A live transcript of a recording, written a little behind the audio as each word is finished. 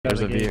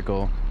There's a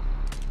vehicle.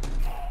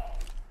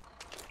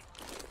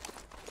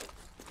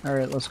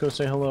 Alright, let's go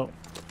say hello.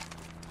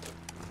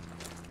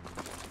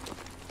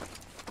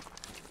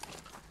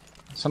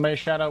 Somebody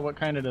shout out what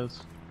kind it is.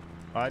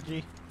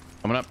 Aji?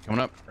 Coming up,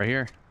 right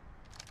here.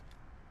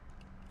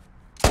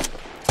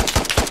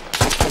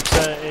 It's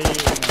a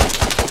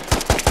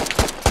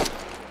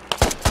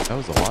That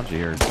was a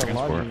Logi or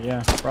transport. Logi,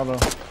 yeah, bravo.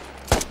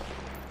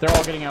 They're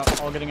all getting out,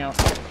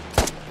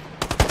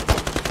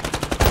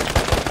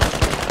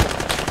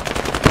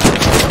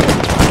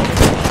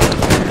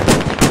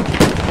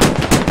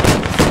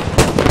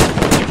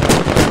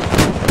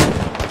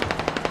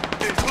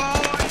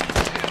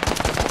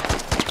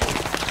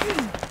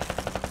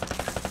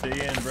 Dig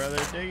in, brother,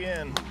 dig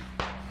in.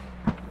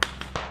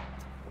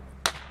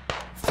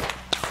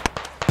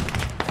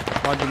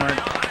 Logi mark.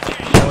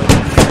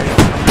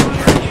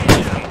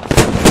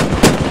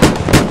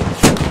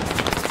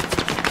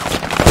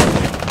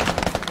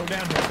 Go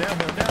downhill,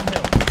 downhill,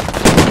 downhill.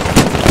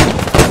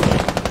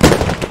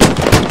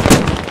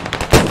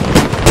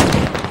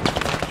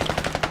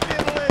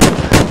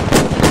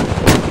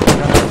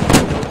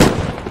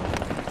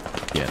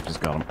 Yeah, just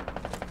got him.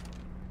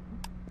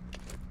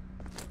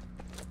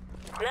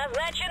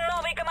 Назначен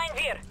новый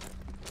командир.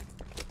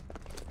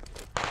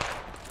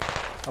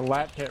 A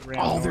lat hit ran.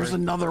 Oh, there's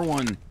another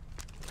one.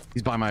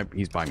 He's by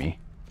me.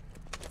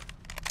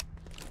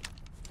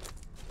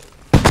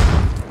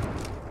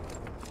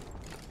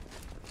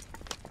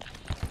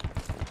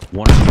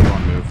 One or two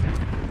on move.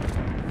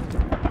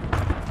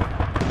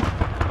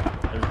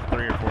 There's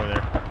 3 or 4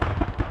 there.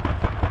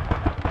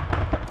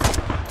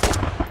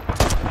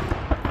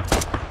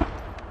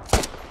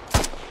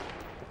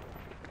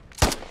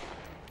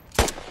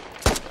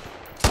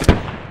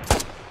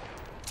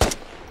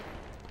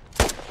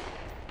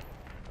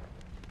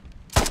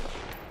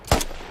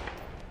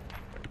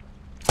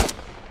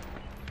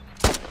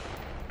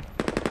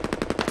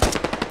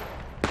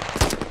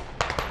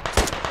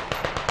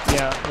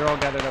 Yeah, they're all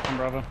gathered up in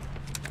Bravo.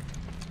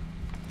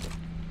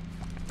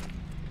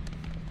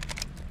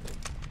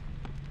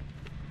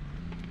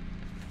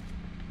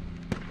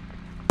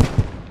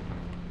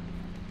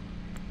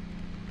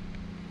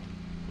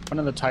 One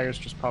of the tires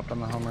just popped on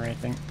the Hummer, I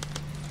think.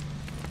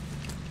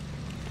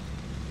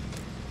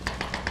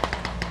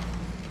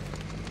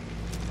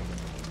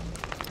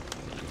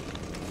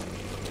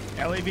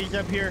 LAV's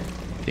up here.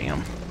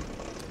 Damn.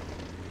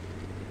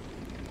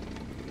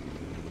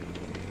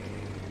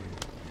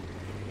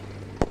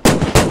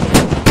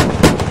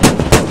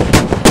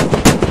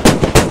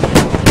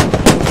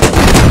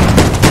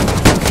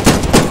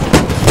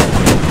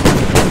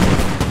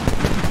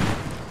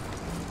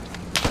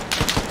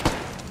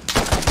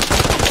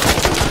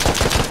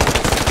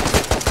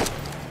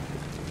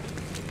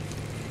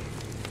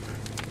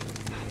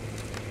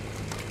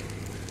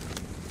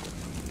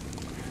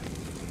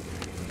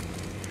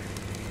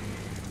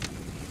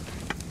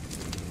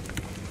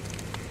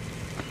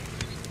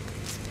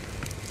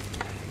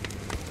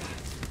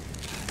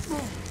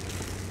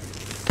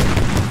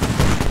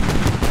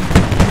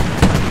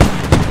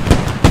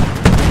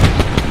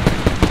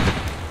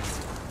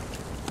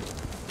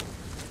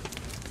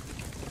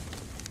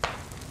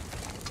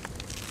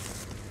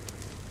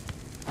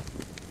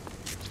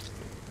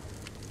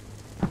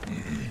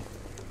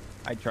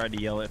 I tried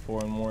to yell at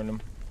 4 and warn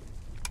him.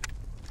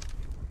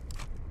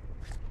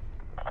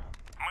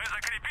 Мы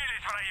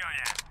закрепились в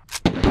районе.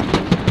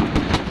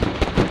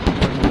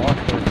 There's a walk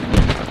there.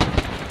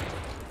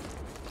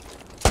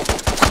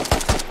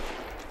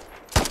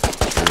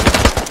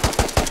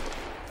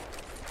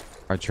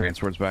 Our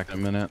transport's back in a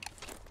minute.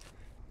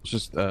 Let's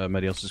just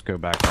Medi, let's just go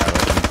back rally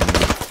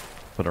and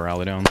put a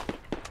rally down.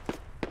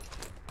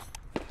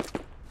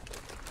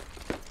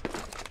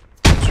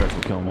 Stretch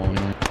will kill them all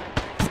anyway.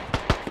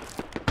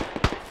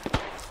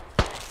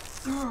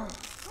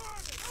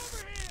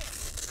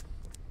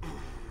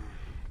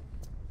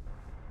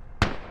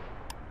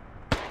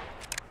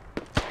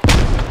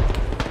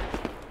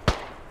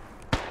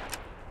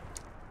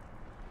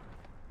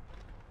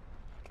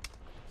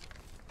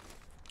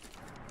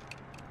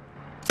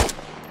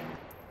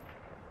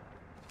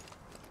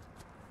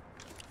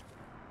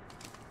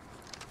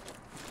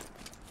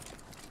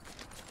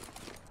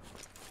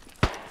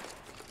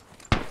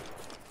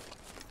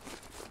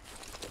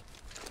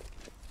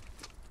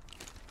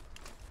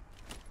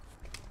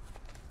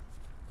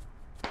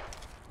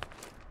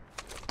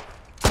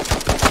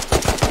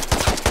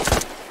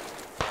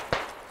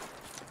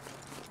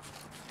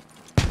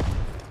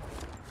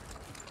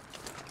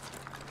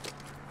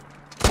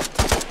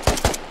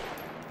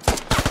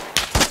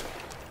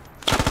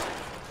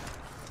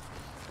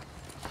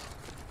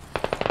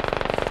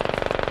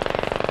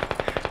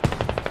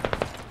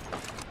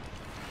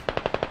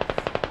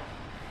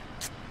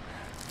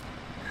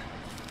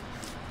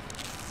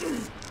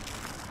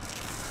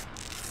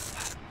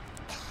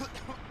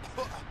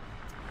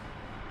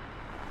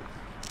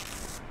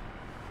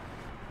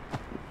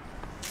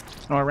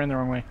 Oh, I ran the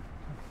wrong way.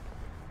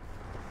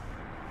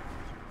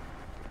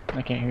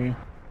 I can't hear you.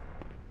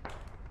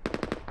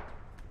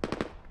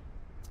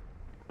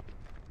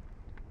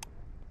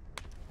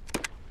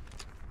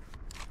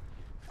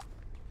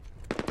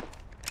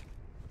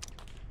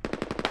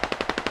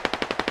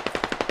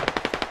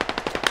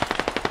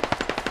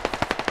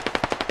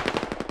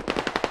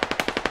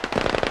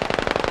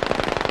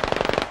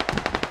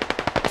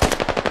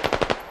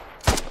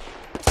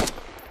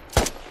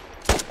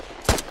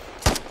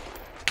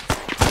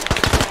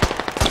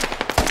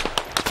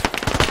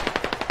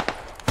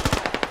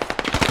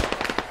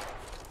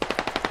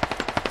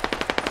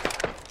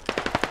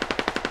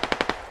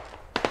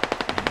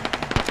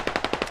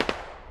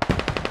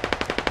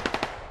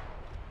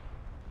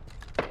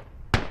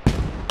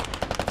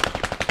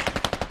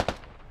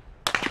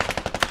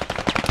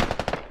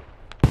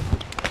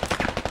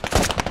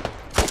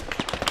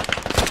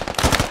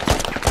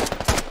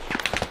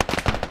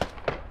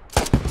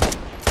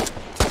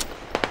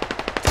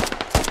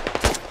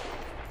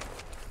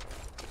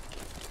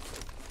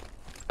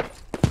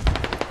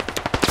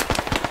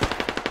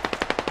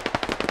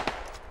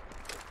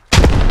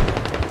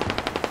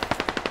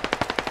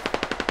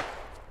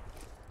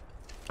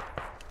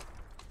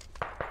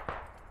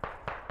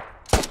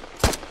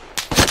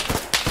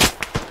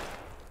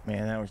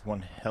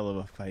 one hell of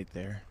a fight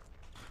there.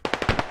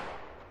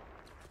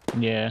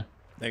 Yeah.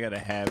 They gotta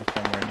have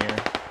somewhere near.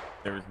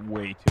 There was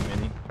way too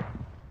many.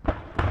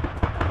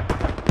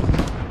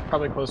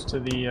 Probably close to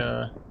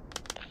the,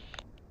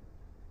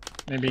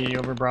 maybe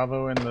over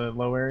Bravo in the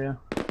low area.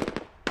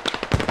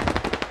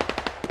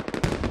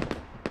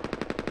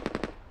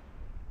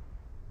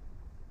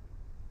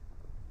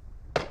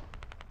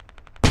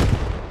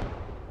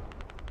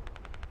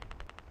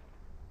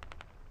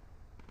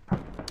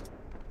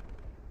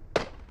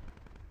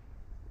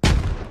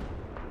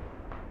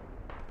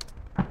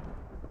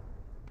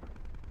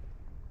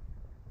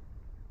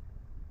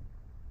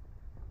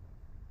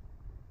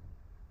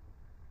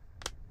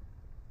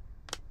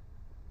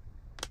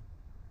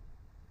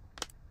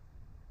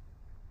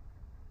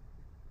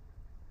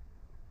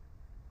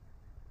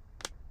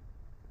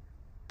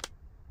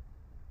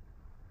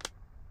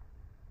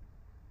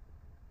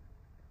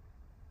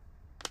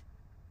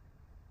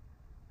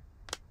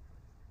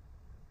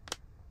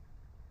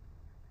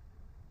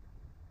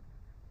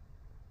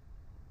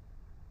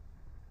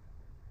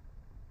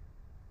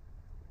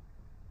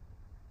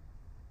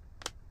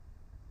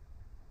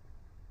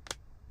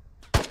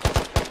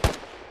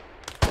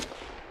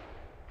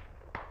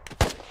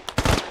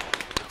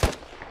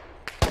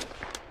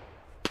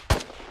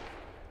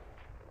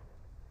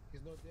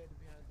 He's not dead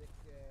behind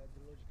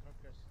the logic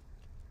crackers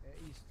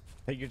east.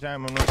 Take your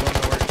time, I'm not going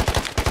nowhere.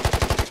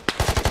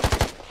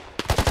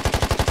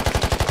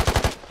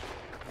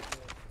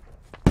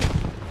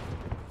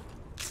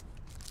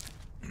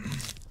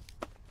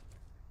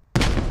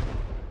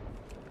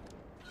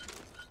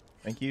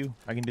 Thank you.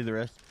 I can do the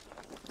rest.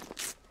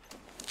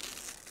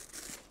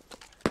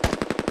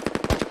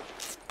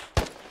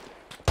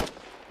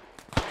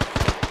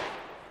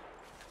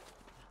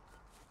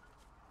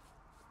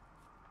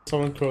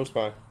 Someone close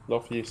by.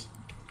 Love yes.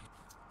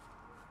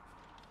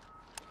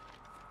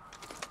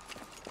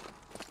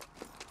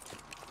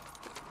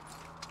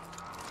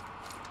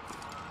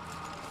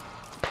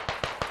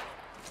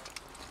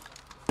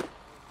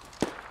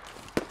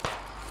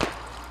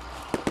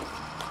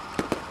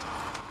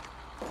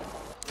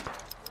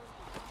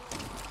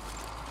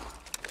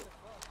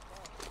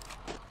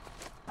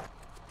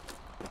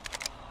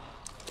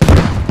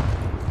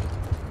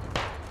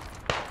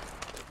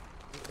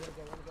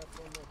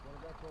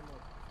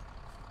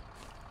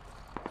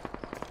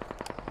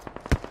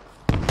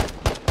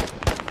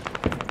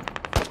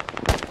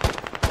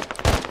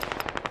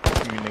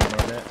 You can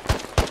ignore that.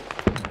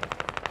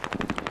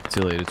 See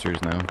you later,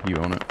 cheers now. You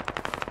own it.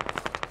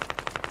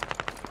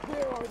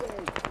 Where are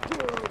they?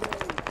 Where are they?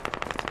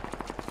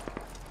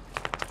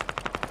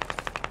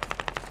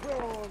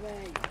 Where are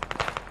they?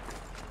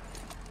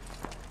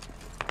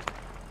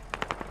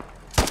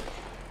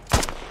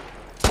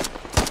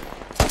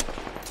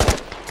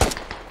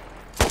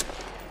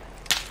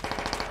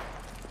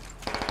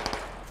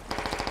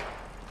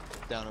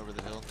 Down over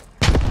the hill.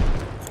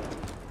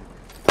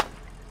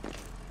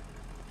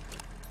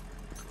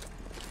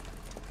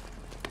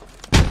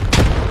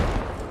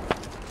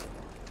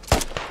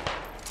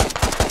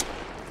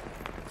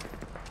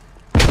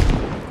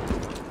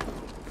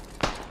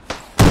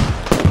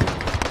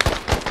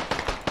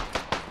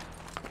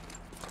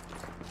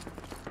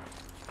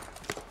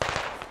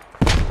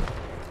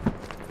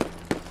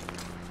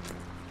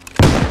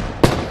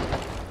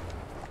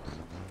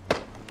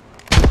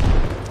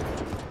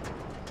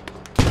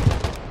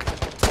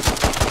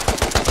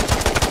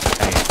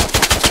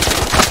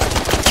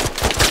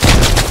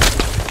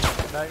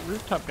 That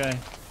rooftop guy,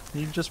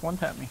 he just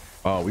one-tapped me.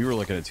 Oh, we were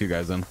looking at two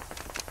guys then.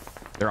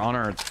 They're on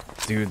our...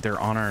 Dude, they're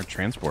on our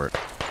transport.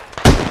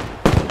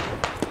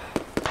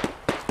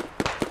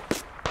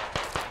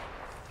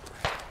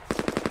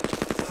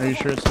 Are you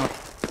sure it's not?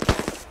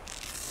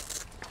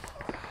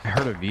 I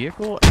heard a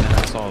vehicle, and then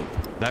I saw...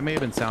 That may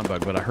have been sound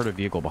bug, but I heard a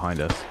vehicle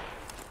behind us.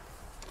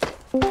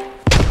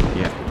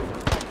 Yeah.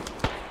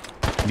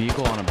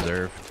 Vehicle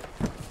unobserved.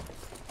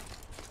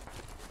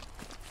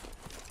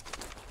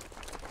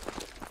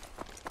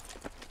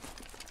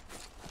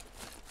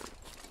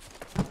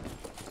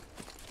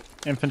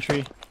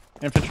 Infantry.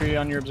 Infantry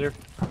on your observe.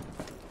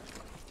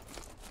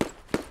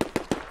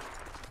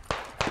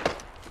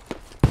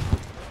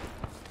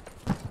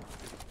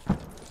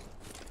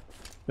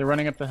 They're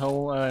running up the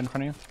hill in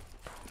front of you.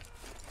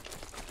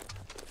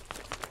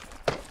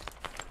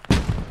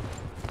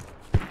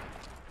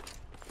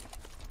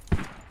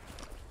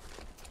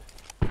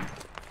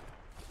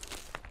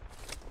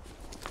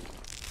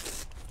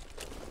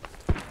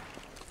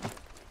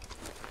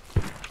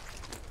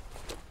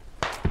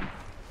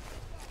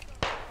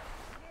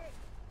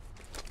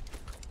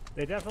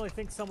 They definitely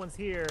think someone's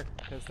here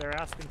because they're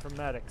asking for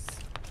medics.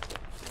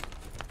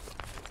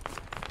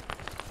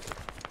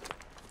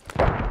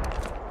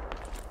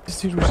 This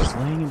dude was just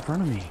laying in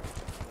front of me.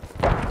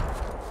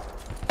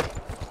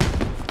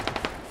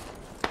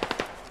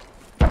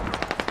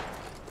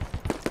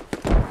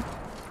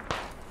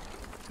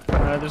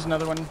 There's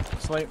another one.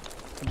 Slate.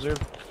 Observe.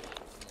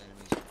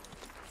 Enemies.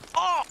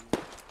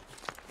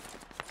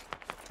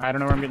 I don't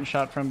know where I'm getting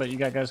shot from, but you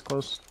got guys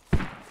close.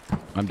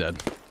 I'm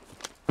dead.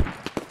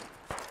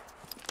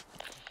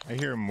 I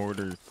hear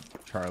mortars,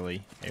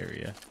 Charlie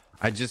area.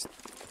 I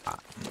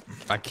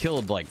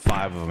killed like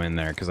 5 of them in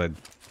there because I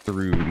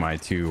threw my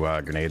 2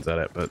 grenades at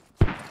it, or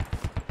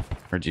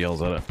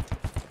GLs at it.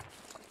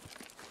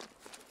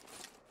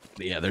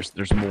 But yeah,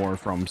 there's more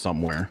from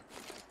somewhere.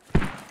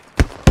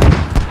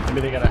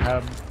 Maybe they got a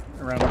hub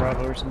around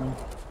Bravo or something.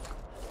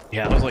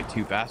 Yeah, that was like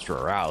too fast for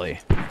a rally.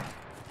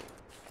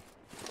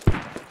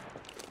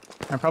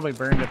 I probably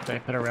burned if they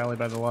put a rally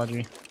by the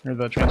Logi or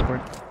the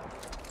transport.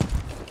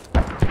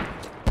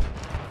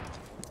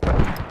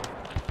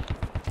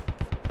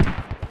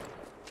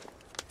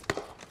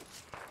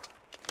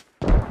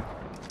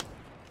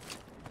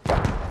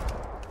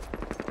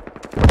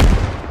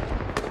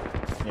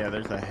 Yeah,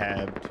 there's a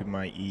hab to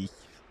my east.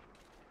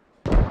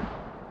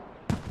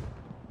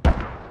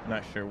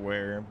 Not sure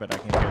where, but I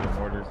can hear the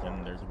mortars,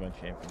 and there's a bunch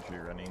of infantry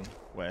running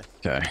west.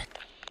 Okay.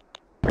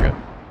 Okay.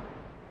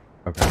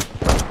 Okay.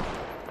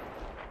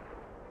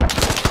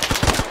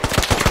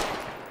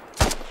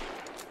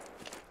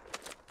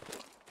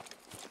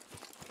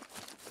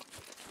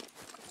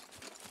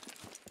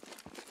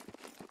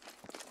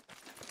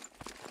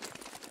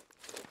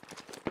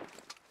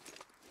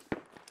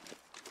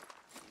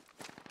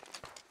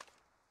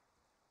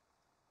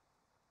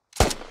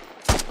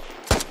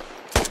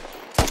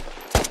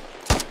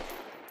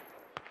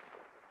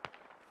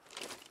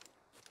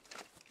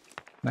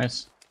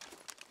 Nice.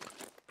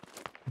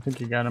 I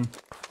think you got him.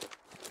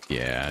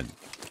 Yeah.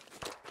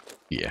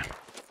 Yeah.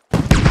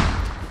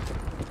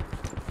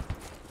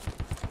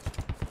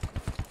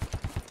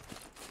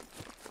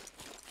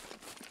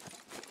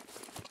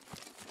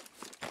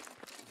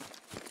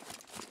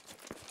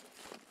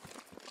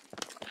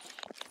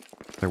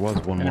 There was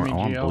one more. Enemy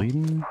Oh, I'm GL.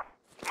 bleeding.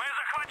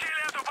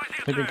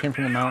 I think they came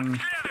from the mountain.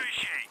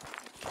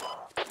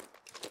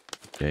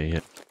 Yeah, he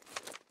hit.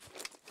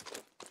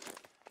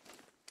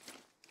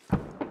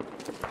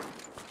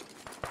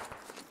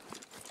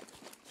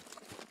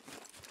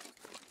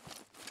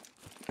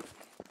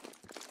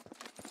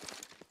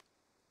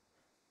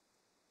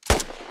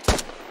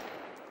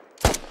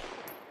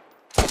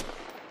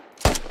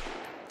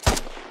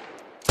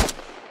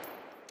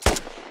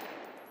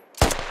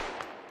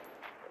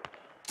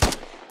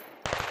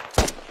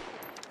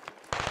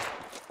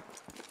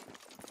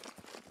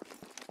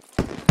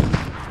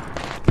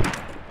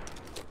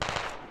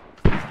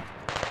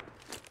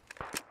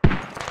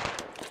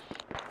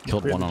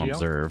 Killed Clear one the on GL?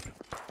 observe.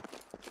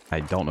 I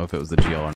don't know if it was the GL or